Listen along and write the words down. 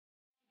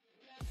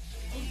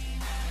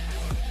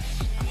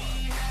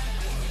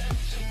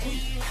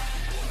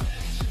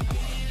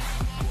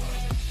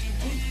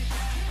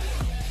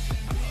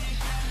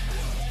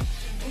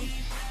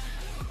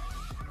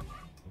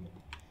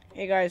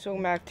Hey guys,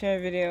 welcome back to my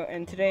video,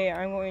 and today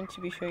I'm going to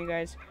be showing you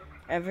guys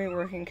every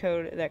working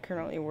code that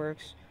currently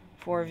works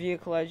for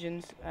Vehicle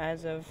Legends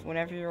as of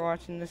whenever you're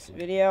watching this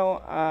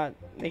video.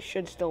 They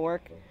should still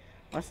work,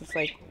 unless it's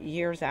like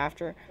years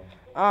after.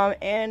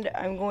 And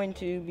I'm going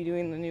to be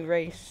doing the new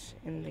race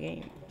in the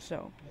game.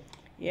 So,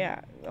 yeah,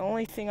 the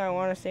only thing I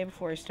want to say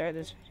before I start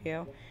this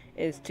video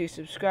is to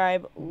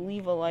subscribe,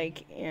 leave a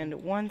like,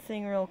 and one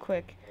thing real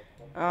quick.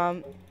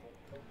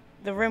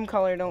 The rim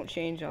color don't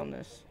change on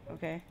this,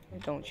 okay?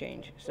 It don't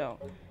change. So,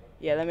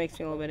 yeah, that makes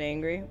me a little bit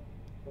angry.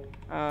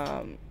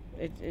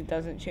 It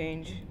doesn't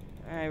change.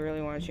 I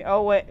really want to change.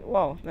 Oh, wait.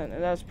 Whoa. That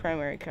was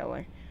primary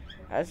color.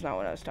 That's not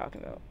what I was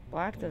talking about.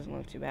 Black doesn't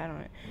look too bad on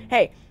it.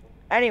 Hey,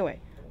 anyway.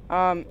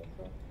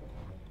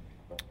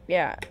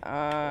 Yeah.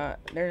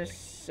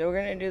 So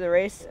we're going to do the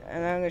race,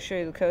 and then I'm going to show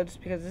you the codes,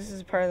 because this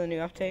is part of the new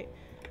update.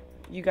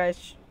 You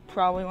guys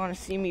probably want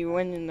to see me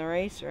winning the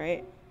race,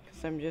 right?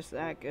 Because I'm just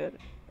that good,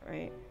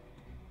 right?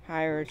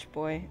 Hi, rich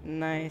boy.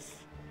 Nice.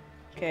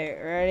 Okay,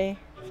 ready?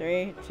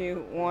 3,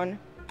 2, 1.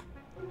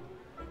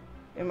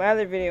 In my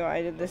other video,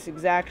 I did this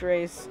exact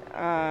race,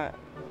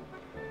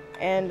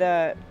 and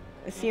it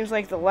seems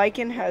like the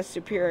Lycan has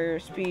superior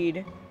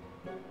speed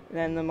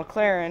than the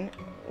McLaren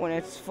when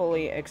it's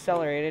fully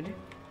accelerated.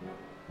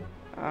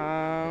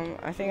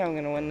 I think I'm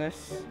gonna win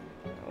this.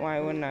 Why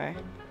wouldn't I?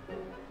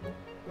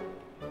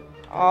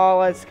 Oh,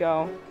 let's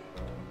go.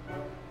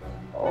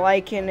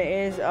 Lycan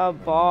is a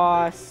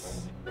boss.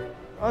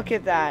 Look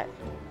at that.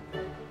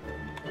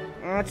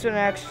 That's what an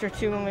extra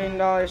 $2 million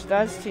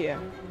does to you.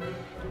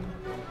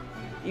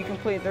 You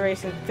complete the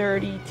race in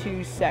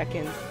 32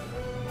 seconds.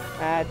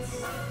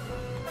 That's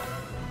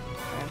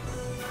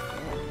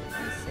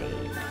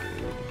insane.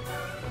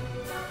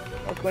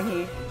 Look when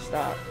he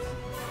stops.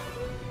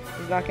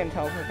 He's not going to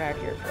teleport back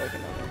here for like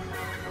another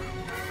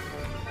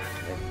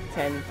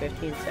 10,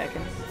 15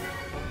 seconds.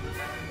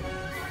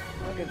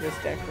 Look at this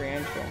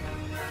differential.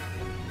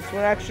 That's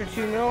what extra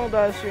 $2 million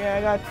does for you. I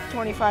got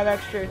 $25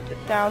 extra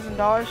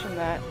 $1,000 from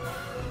that.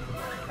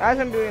 As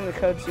I'm doing the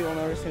codes, you will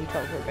notice him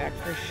teleport back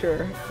for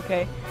sure.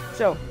 Okay,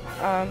 so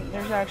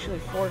there's actually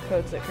 4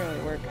 codes that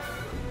currently work.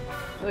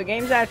 So the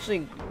game's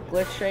actually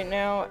glitched right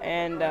now,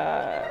 and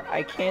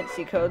I can't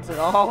see codes at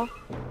all,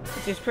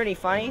 which is pretty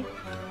funny.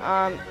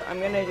 I'm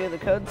gonna do the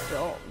codes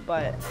still,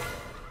 but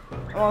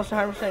I'm also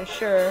 100%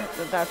 sure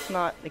that that's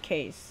not the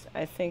case.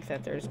 I think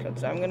that there's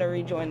codes, so I'm gonna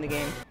rejoin the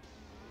game.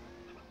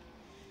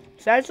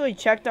 So I actually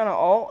checked on an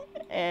alt,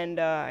 and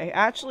I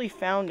actually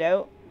found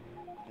out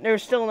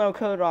there's still no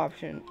code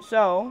option.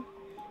 So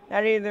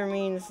that either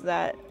means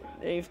that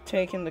they've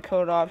taken the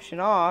code option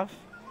off,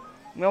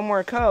 no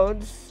more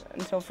codes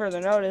until further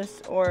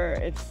notice, or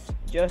it's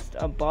just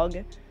a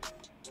bug.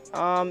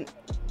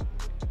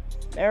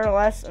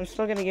 Nevertheless, I'm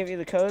still gonna give you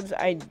the codes.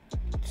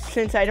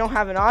 Since I don't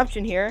have an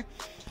option here,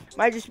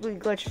 might just be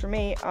glitched for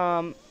me.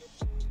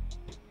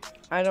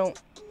 I don't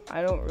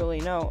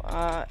really know.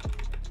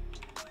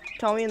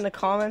 Tell me in the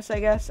comments, I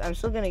guess. I'm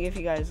still gonna give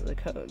you guys the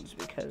codes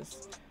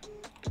because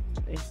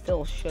they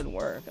still should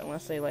work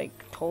unless they like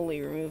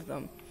totally remove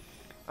them.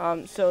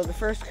 So the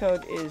first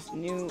code is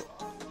new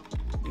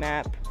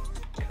map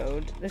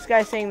code. This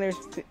guy's saying there's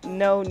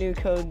no new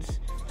codes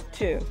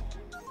too.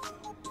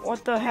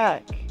 What the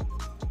heck?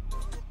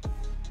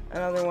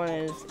 Another one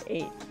is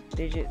 8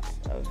 digits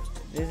of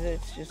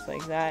visits, just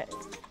like that.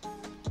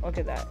 Look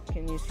at that.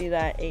 Can you see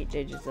that? 8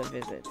 digits of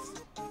visits.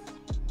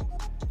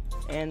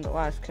 And the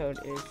last code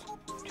is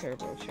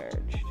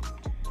turbocharged,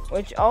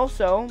 which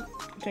also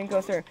can go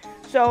through.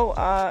 So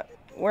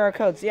where are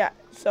codes? Yeah,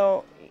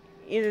 so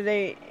either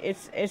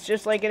it's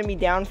just like gonna be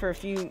down for a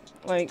few,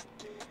 like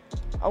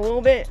a little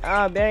bit,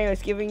 but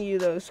anyways, giving you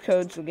those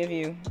codes will give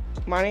you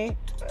money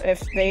if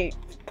they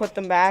put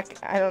them back.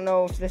 I don't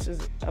know if this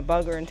is a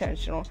bug or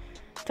intentional.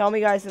 Tell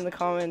me guys in the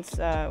comments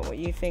what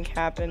you think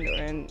happened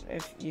and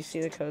if you see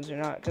the codes or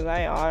not, because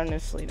I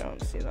honestly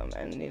don't see them,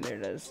 and neither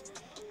does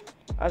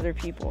other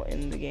people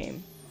in the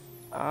game.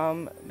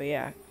 But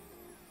yeah,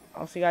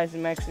 I'll see you guys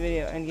in the next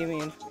video, and give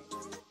me info.